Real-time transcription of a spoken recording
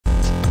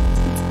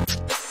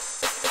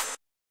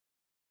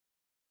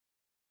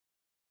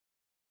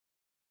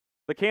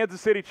The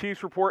Kansas City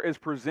Chiefs Report is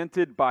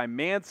presented by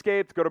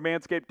Manscaped. Go to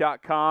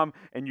manscaped.com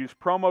and use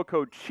promo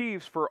code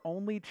Chiefs for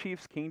only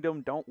Chiefs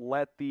Kingdom. Don't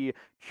let the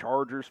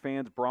Chargers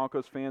fans,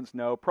 Broncos fans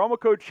know. Promo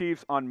code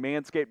Chiefs on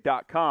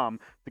manscaped.com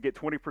to get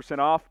 20%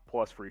 off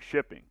plus free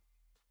shipping.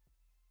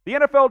 The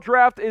NFL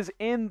Draft is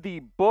in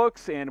the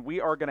books, and we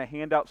are going to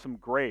hand out some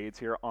grades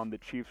here on the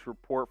Chiefs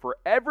Report for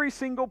every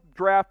single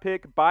draft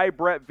pick by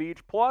Brett Veach,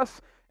 plus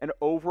an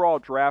overall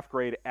draft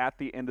grade at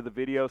the end of the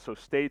video, so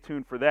stay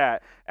tuned for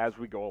that as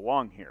we go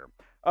along here.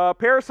 A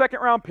pair of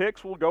second-round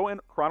picks will go in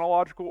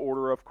chronological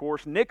order, of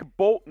course. Nick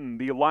Bolton,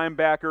 the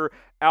linebacker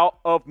out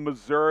of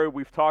Missouri.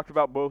 We've talked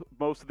about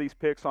most of these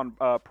picks on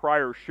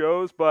prior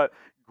shows, but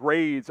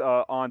grades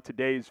on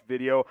today's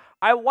video.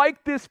 I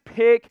like this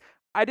pick.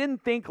 I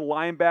didn't think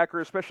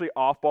linebacker, especially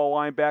off-ball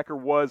linebacker,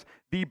 was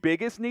the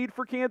biggest need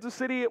for Kansas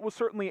City. It was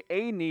certainly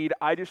a need.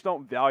 I just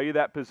don't value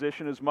that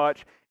position as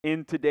much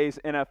in today's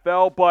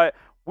NFL, but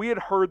we had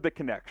heard the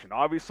connection.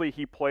 Obviously,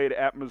 he played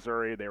at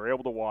Missouri. They were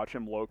able to watch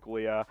him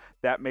locally.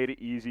 That made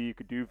it easy. You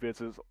could do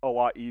visits a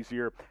lot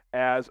easier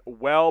as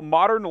well.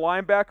 Modern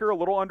linebacker, a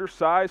little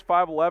undersized,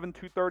 5'11",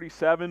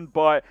 237,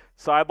 but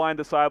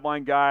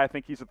sideline-to-sideline guy. I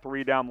think he's a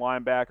three-down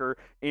linebacker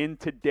in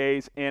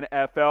today's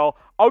NFL.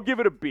 I'll give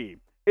it a B.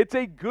 It's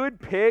a good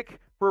pick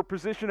for a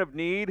position of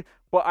need,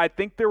 but I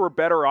think there were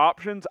better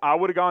options. I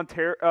would have gone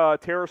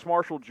Terrace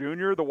Marshall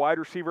Jr., the wide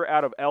receiver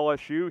out of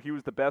LSU. He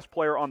was the best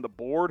player on the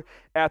board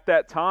at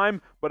that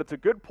time, but it's a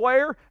good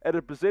player at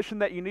a position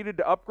that you needed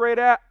to upgrade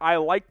at. I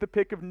like the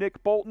pick of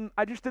Nick Bolton.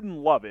 I just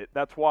didn't love it.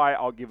 That's why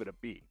I'll give it a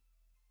B.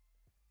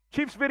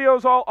 Chiefs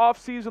videos all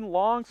off-season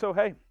long, so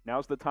hey,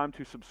 now's the time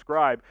to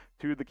subscribe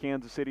to the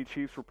Kansas City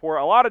Chiefs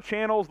Report. A lot of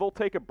channels, they'll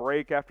take a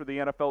break after the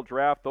NFL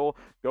draft. They'll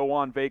go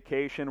on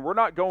vacation. We're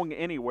not going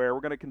anywhere.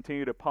 We're going to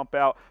continue to pump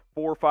out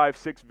 4, 5,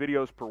 6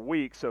 videos per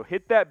week, so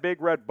hit that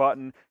big red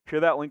button. Share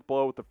that link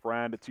below with a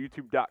friend. It's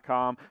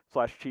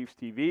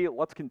youtube.com/ChiefsTV.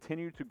 Let's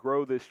continue to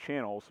grow this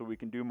channel so we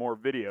can do more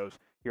videos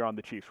here on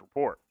the Chiefs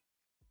Report.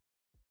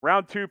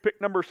 Round 2,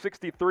 pick number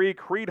 63,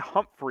 Creed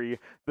Humphrey,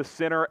 the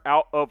center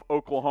out of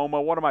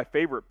Oklahoma. One of my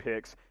favorite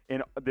picks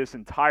in this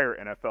entire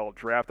NFL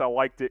draft. I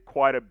liked it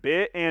quite a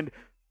bit, and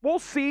we'll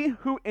see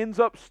who ends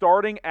up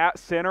starting at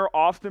center.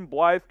 Austin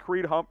Blythe,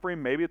 Creed Humphrey,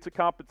 maybe it's a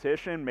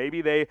competition.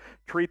 Maybe they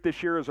treat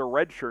this year as a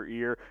redshirt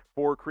year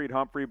for Creed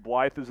Humphrey.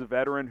 Blythe is a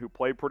veteran who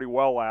played pretty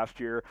well last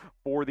year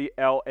for the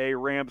LA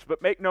Rams.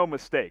 But make no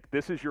mistake,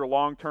 this is your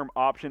long-term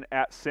option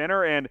at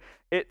center, and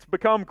it's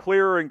become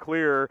clearer and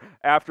clearer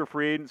after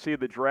free agency,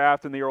 the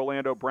draft, and the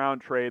Orlando Brown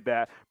trade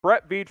that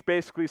Brett Veach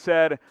basically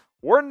said,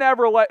 we're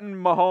never letting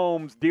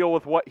Mahomes deal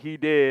with what he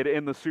did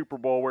in the Super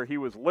Bowl where he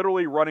was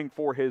literally running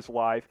for his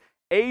life.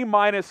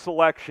 A-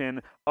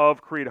 selection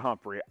of Creed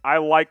Humphrey. I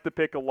like the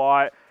pick a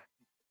lot.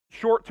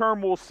 Short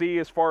term, we'll see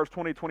as far as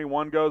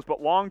 2021 goes,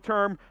 but long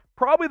term,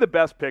 probably the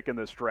best pick in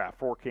this draft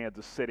for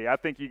Kansas City. I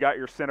think you got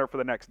your center for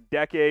the next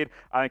decade.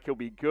 I think he'll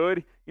be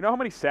good. You know how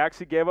many sacks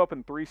he gave up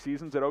in 3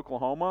 seasons at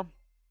Oklahoma?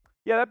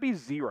 Yeah, that'd be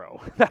 0.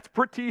 That's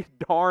pretty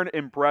darn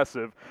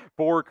impressive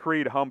for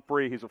Creed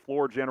Humphrey. He's a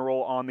floor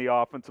general on the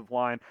offensive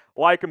line.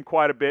 Like him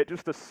quite a bit.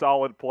 Just a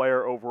solid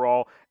player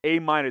overall. A-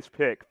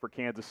 pick for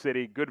Kansas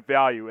City. Good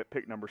value at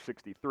pick number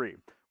 63.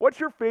 What's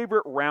your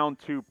favorite round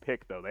 2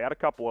 pick, though? They had a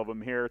couple of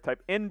them here.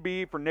 Type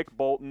NB for Nick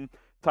Bolton.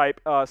 Type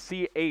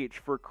CH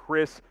for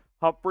Chris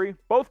Humphrey.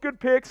 Both good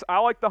picks. I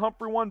like the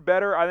Humphrey one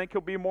better. I think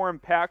he'll be more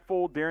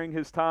impactful during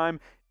his time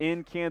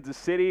in Kansas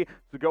City.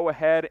 So go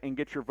ahead and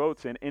get your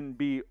votes in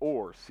NB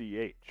or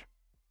CH.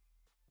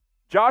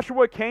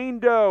 Joshua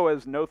Kaindoh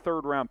as no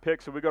third-round pick,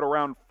 so we go to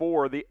round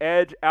 4. The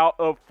edge out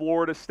of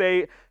Florida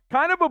State.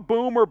 Kind of a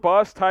boom or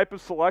bust type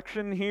of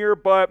selection here,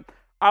 but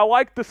I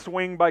like the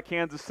swing by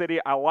Kansas City.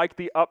 I like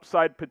the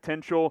upside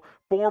potential.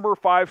 Former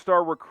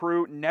 5-star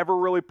recruit, never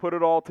really put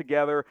it all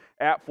together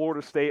at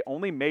Florida State.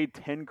 Only made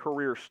 10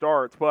 career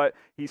starts, but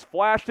he's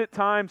flashed at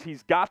times.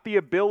 He's got the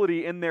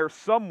ability in there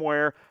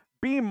somewhere.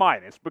 B-,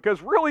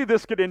 because really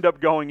this could end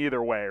up going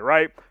either way,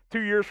 right?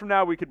 2 years from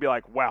now, we could be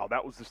like, wow,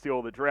 that was the steal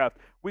of the draft.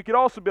 We could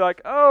also be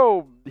like,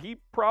 oh, he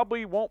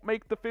probably won't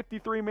make the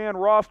 53-man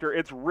roster.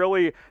 It's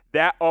really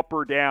that up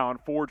or down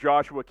for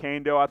Joshua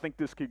Kaindoh. I think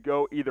this could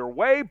go either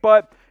way,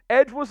 but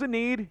edge was a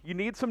need. You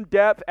need some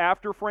depth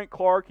after Frank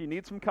Clark. You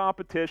need some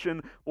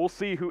competition. We'll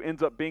see who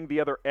ends up being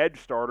the other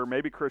edge starter.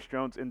 Maybe Chris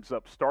Jones ends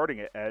up starting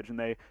at edge, and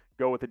they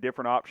go with a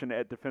different option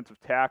at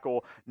defensive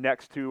tackle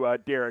next to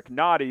Derek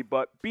Nottie.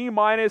 But B-,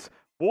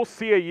 we'll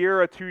see a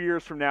year or 2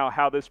 years from now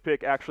how this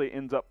pick actually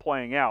ends up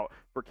playing out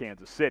for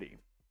Kansas City.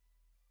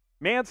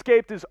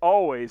 Manscaped is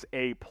always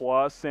A+,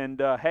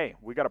 and hey,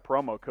 we got a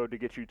promo code to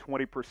get you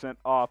 20%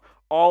 off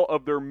all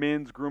of their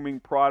men's grooming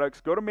products.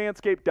 Go to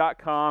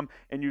manscaped.com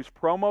and use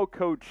promo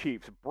code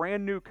Chiefs.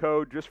 Brand new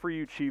code just for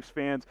you Chiefs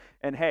fans.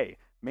 And hey,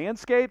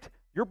 Manscaped,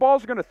 your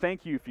balls are going to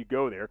thank you if you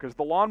go there, because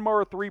the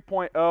Lawnmower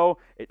 3.0,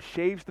 it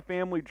shaves the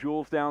family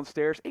jewels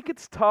downstairs. It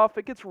gets tough.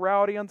 It gets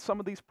rowdy on some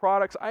of these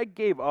products. I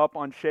gave up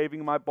on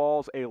shaving my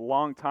balls a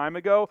long time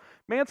ago.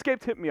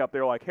 Manscaped hit me up. They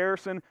were like,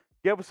 Harrison,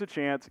 give us a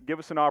chance. Give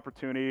us an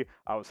opportunity.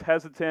 I was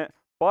hesitant.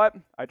 but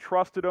I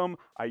trusted them.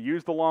 I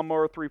used the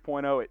Lawnmower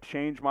 3.0. It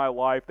changed my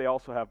life. They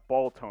also have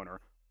ball toner,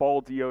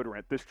 ball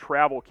deodorant, this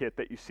travel kit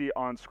that you see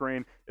on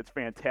screen. It's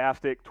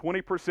fantastic.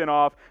 20%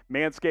 off,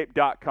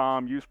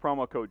 manscaped.com. Use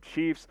promo code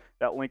Chiefs.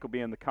 That link will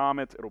be in the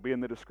comments. It'll be in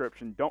the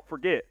description. Don't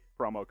forget,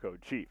 promo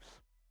code Chiefs.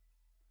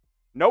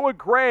 Noah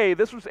Gray,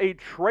 this was a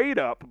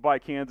trade-up by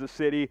Kansas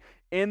City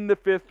in the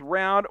 5th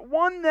round.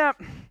 One that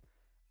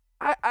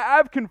I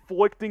have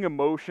conflicting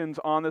emotions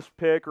on this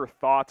pick, or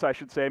thoughts, I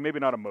should say. Maybe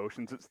not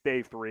emotions. It's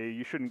day 3.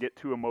 You shouldn't get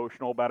too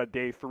emotional about a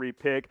day 3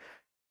 pick.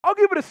 I'll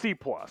give it a C+,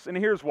 and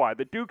here's why.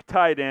 The Duke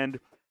tight end,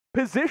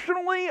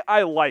 positionally,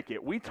 I like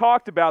it. We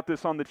talked about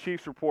this on the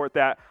Chiefs report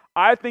that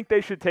I think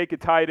they should take a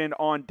tight end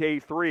on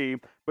day 3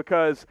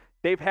 because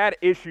they've had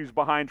issues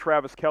behind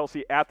Travis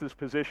Kelce at this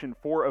position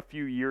for a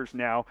few years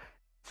now.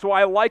 So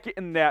I like it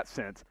in that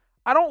sense.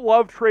 I don't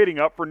love trading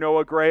up for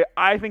Noah Gray.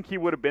 I think he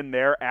would have been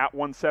there at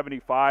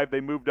 175. They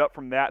moved up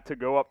from that to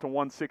go up to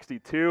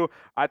 162.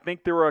 I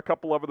think there were a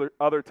couple of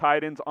other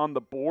tight ends on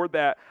the board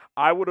that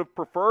I would have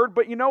preferred.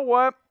 But you know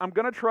what? I'm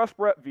going to trust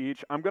Brett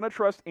Veach. I'm going to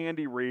trust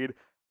Andy Reid.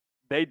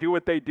 They do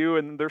what they do,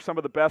 and they're some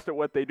of the best at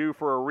what they do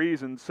for a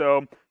reason.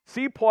 So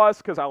C+,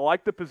 because I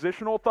like the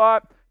positional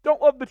thought.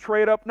 Don't love the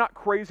trade-up. Not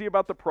crazy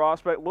about the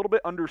prospect. A little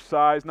bit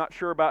undersized. Not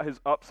sure about his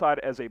upside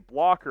as a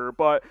blocker,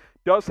 but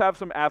does have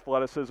some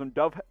athleticism.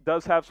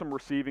 Does have some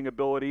receiving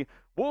ability.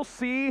 We'll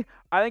see.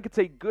 I think it's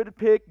a good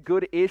pick,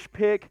 good-ish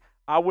pick.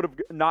 I would have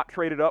not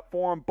traded up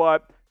for him,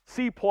 but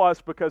C+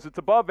 because it's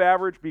above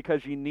average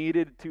because you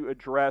needed to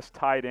address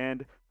tight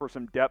end for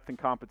some depth and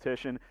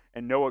competition,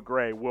 and Noah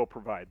Gray will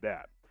provide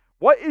that.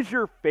 What is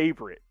your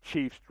favorite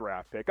Chiefs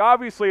draft pick?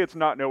 Obviously, it's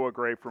not Noah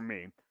Gray for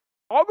me.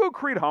 I'll go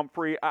Creed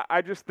Humphrey.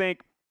 I just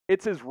think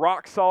it's as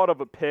rock solid of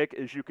a pick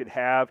as you could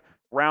have.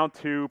 Round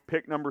 2,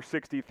 pick number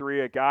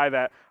 63, a guy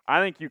that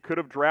I think you could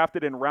have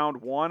drafted in round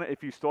 1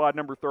 if you still had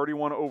number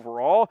 31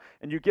 overall,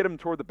 and you get him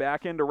toward the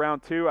back end of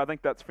round 2. I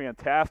think that's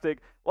fantastic.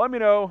 Let me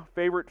know,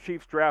 favorite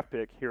Chiefs draft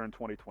pick here in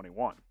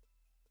 2021.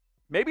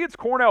 Maybe it's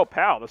Cornell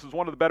Powell. This is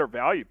one of the better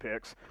value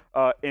picks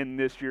in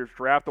this year's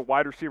draft, the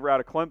wide receiver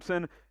out of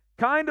Clemson.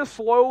 Kind of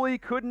slowly,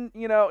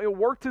 it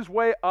worked his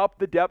way up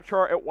the depth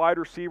chart at wide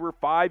receiver,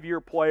 5-year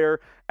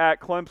player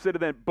at Clemson, and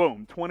then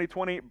boom,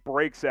 2020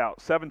 breaks out.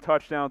 7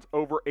 touchdowns,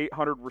 over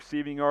 800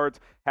 receiving yards,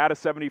 had a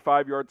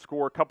 75-yard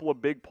score, a couple of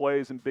big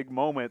plays and big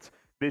moments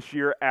this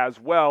year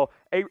as well.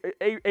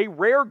 A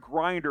rare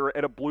grinder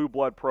at a blue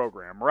blood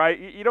program, right?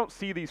 You don't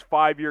see these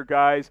 5-year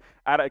guys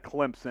out of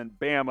Clemson,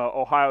 Bama,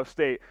 Ohio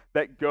State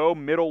that go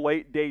middle,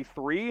 late day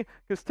 3,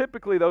 because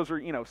typically those are,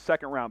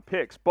 second-round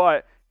picks,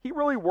 but he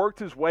really worked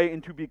his way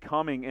into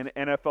becoming an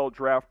NFL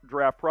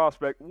draft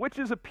prospect, which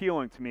is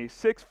appealing to me.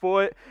 6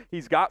 foot,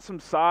 he's got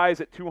some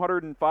size at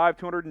 205,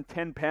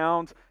 210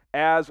 pounds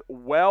as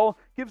well.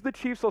 Gives the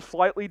Chiefs a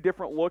slightly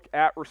different look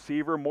at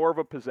receiver, more of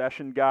a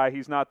possession guy.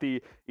 He's not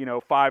the,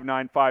 5'9",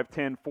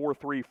 5'10",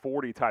 4'3",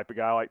 40 type of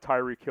guy like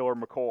Tyreek Hill or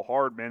Mecole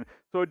Hardman.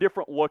 So a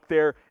different look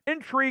there.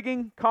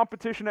 Intriguing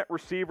competition at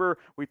receiver.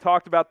 We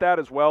talked about that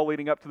as well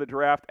leading up to the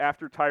draft.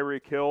 After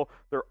Tyreek Hill,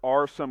 there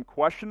are some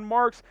question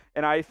marks,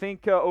 and I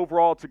think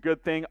overall it's a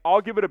good thing.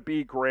 I'll give it a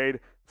B grade.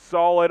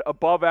 Solid,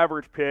 above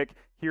average pick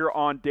here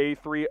on day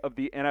 3 of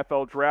the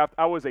NFL draft.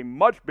 I was a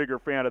much bigger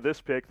fan of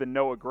this pick than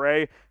Noah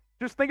Gray.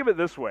 Just think of it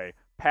this way.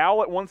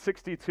 Powell at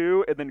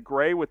 162 and then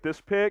Gray with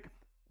this pick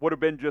would have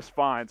been just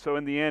fine. So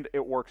in the end,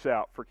 it works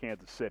out for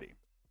Kansas City.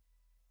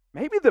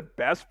 Maybe the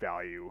best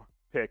value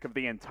pick of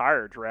the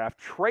entire draft,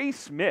 Trey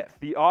Smith,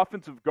 the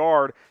offensive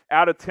guard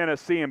out of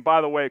Tennessee. And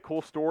by the way,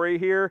 cool story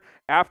here.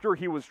 After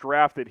he was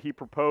drafted, he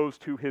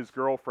proposed to his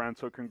girlfriend.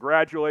 So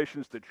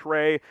congratulations to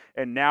Trey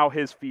and now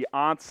his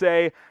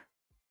fiance.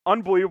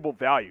 Unbelievable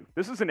value.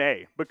 This is an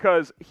A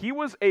because he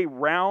was a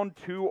round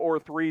 2 or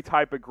 3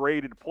 type of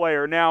graded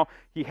player. Now,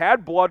 he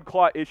had blood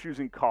clot issues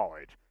in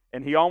college,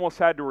 and he almost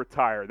had to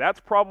retire. That's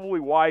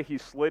probably why he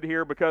slid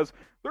here because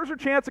there's a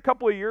chance a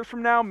couple of years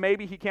from now,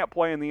 maybe he can't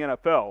play in the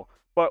NFL.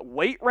 But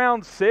late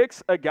round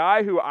 6, a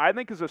guy who I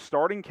think is a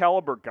starting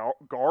caliber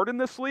guard in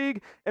this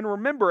league. And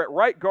remember, at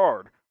right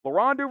guard,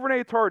 Laurent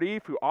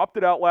Duvernay-Tardif, who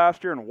opted out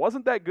last year and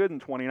wasn't that good in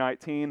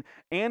 2019,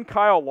 and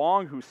Kyle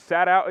Long, who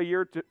sat out a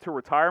year to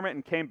retirement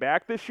and came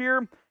back this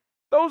year,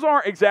 those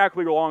aren't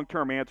exactly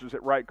long-term answers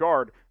at right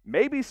guard.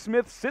 Maybe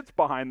Smith sits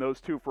behind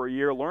those two for a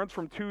year, learns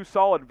from 2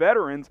 solid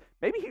veterans.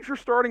 Maybe he's your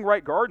starting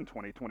right guard in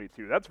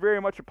 2022. That's very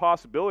much a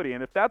possibility.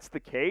 And if that's the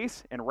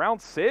case in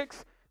round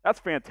 6, that's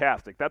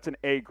fantastic. That's an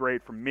A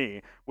grade from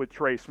me with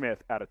Trey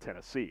Smith out of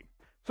Tennessee.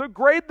 So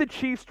grade the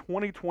Chiefs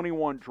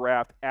 2021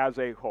 draft as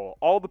a whole.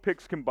 All the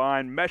picks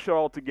combined, mesh it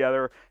all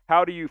together.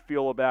 How do you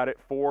feel about it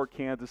for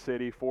Kansas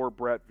City, for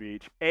Brett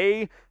Veach?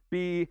 A,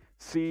 B,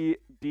 C,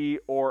 D,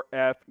 or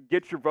F.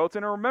 Get your votes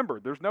in. And remember,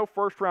 there's no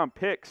first-round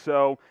pick,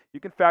 so you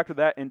can factor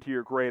that into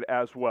your grade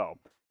as well.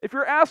 If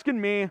you're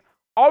asking me,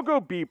 I'll go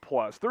B+.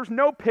 There's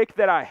no pick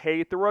that I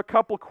hate. There were a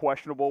couple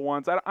questionable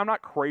ones. I'm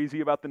not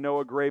crazy about the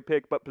Noah Gray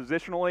pick, but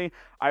positionally,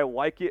 I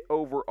like it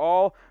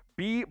overall.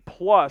 B+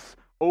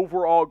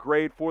 overall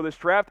grade for this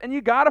draft. And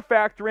you got to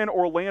factor in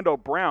Orlando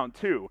Brown,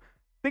 too.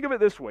 think of it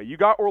this way. You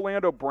got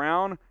Orlando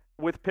Brown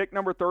with pick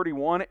number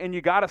 31, and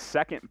you got a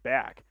second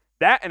back.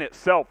 That in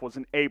itself was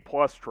an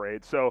A-plus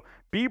trade. So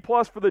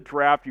B-plus for the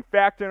draft. You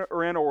factor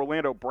in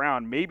Orlando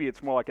Brown. Maybe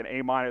it's more like an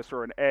A-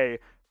 or an A.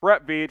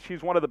 Brett Veach,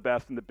 he's one of the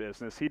best in the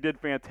business. He did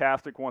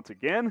fantastic once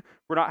again.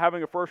 We're not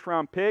having a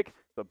first-round pick.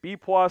 So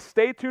B-plus.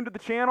 Stay tuned to the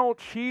channel.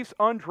 Chiefs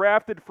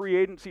undrafted free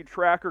agency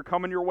tracker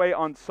coming your way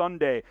on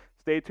Sunday.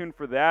 Stay tuned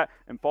for that,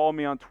 and follow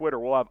me on Twitter.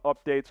 We'll have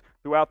updates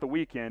throughout the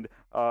weekend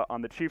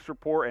on the Chiefs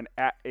Report and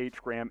at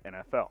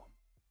HGramNFL.